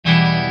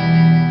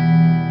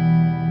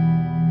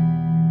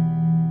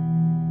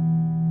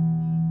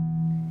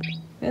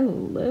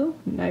Hello,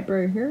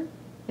 Nightbriar here,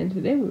 and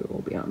today we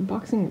will be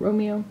unboxing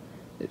Romeo,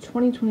 the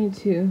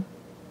 2022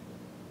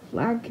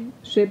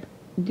 Flagship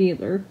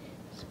Dealer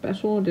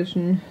Special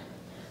Edition,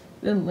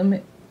 the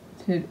Limited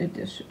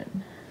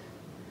Edition.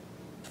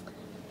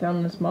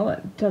 Found this model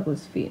at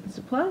Douglas Feet and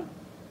Supply,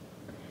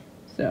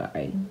 so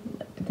I'd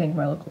like to thank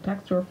my local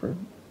tack store for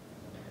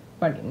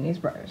finding these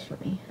briars for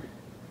me.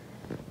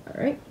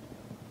 Alright,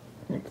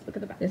 let's look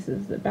at the back. This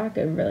is the back,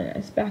 a really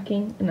nice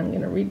backing, and I'm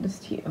going to read this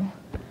to you.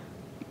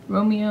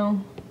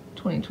 Romeo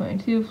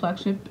 2022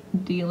 Flagship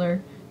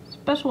Dealer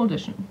Special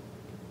Edition.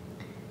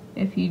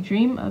 If you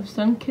dream of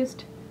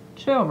sun-kissed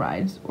trail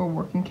rides or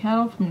working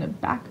cattle from the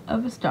back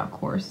of a stock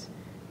horse,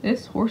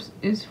 this horse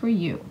is for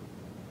you.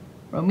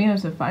 Romeo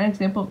is a fine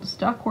example of the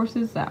stock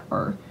horses that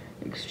are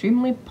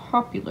extremely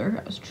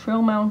popular as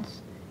trail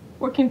mounts,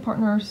 working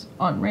partners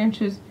on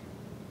ranches,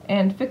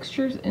 and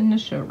fixtures in the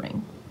show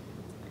ring.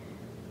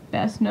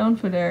 Best known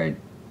for their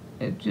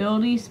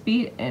agility,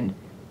 speed, and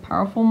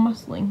powerful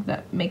muscling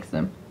that makes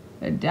them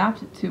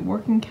adapt to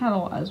working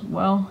cattle as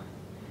well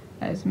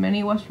as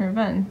many western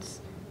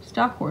events.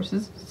 Stock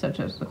horses, such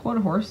as the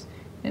quarter horse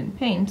and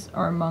paints,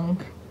 are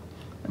among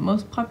the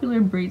most popular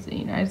breeds in the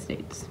United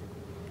States.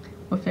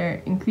 With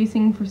their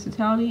increasing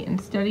versatility and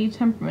steady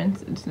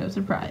temperaments, it's no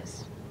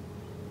surprise.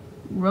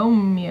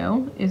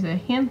 Romeo is a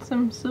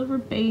handsome Silver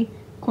Bay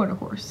quarter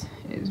horse.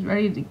 It is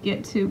ready to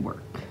get to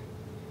work.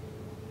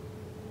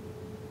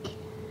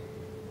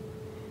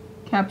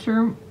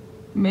 Captured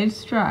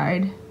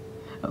mid-stride,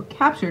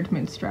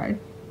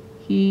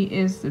 he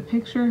is the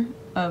picture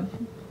of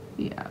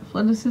the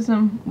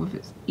athleticism with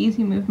his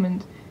easy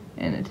movement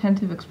and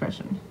attentive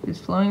expression. His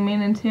flowing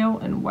mane and tail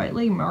and white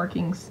leg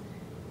markings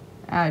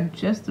add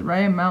just the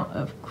right amount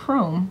of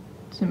chrome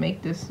to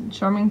make this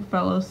charming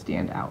fellow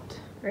stand out.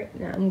 Right,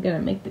 now I'm gonna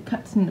make the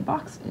cuts in the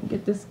box and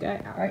get this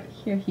guy out. Alright,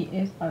 here he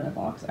is out of the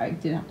box. I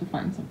did have to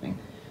find something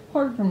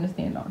harder for him to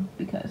stand on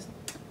because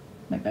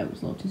my bed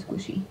was a little too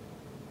squishy.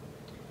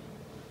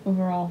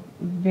 Overall,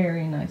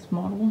 very nice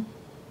model.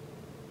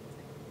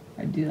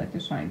 I do like the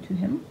shine to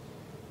him.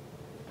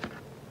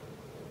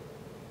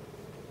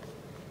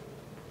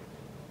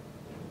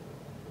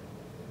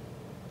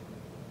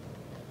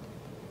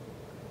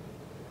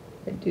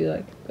 I do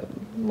like the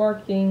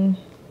marking.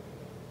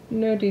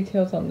 No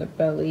details on the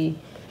belly.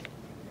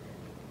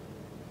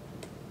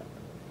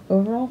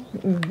 Overall,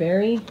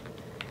 very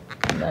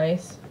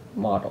nice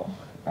model.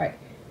 Alright,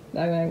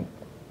 now I'm going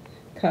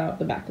to cut out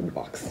the back of the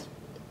box.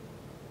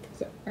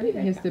 So, alright,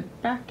 here's the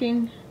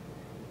backing,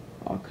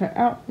 all cut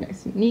out,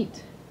 nice and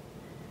neat.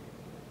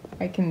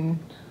 I can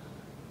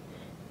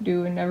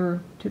do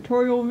another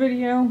tutorial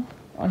video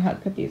on how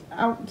to cut these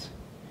out,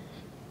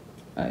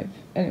 if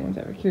anyone's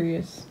ever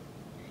curious.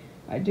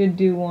 I did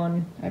do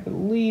one, I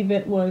believe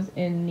it was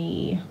in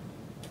the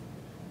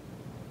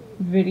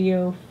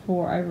video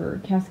for either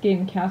Cascade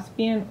and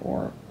Caspian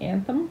or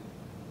Anthem.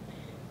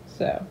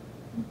 So,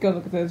 go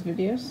look at those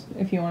videos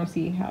if you want to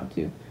see how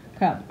to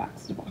cut out the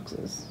backs of the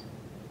boxes.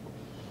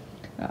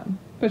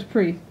 But it's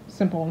pretty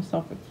simple and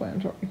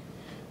self-explanatory.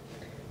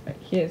 Right,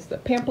 here's the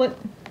pamphlet.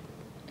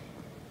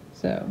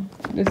 So,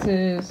 this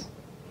is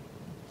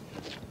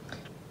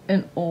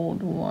an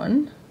old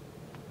one.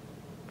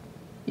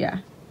 Yeah,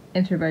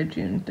 entered by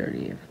June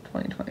 30th,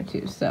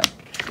 2022. So,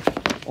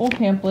 old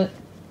pamphlet.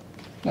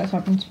 That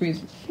shopping spree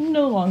is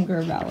no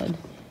longer valid,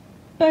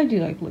 but I do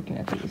like looking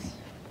at these.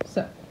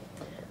 So,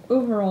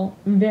 overall,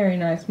 very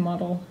nice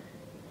model.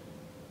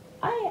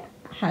 I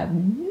have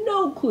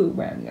no clue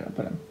where I'm going to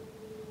put them.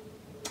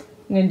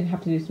 I'm going to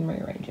have to do some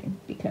rearranging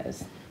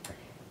because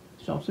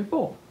shelves are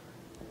full.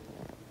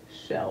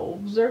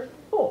 Shelves are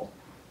full.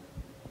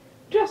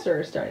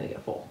 Dresser is starting to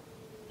get full.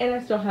 And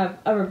I still have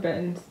other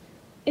bins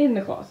in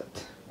the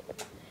closet.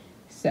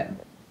 So,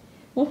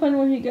 we'll find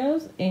where he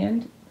goes,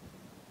 and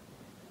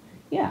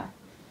yeah.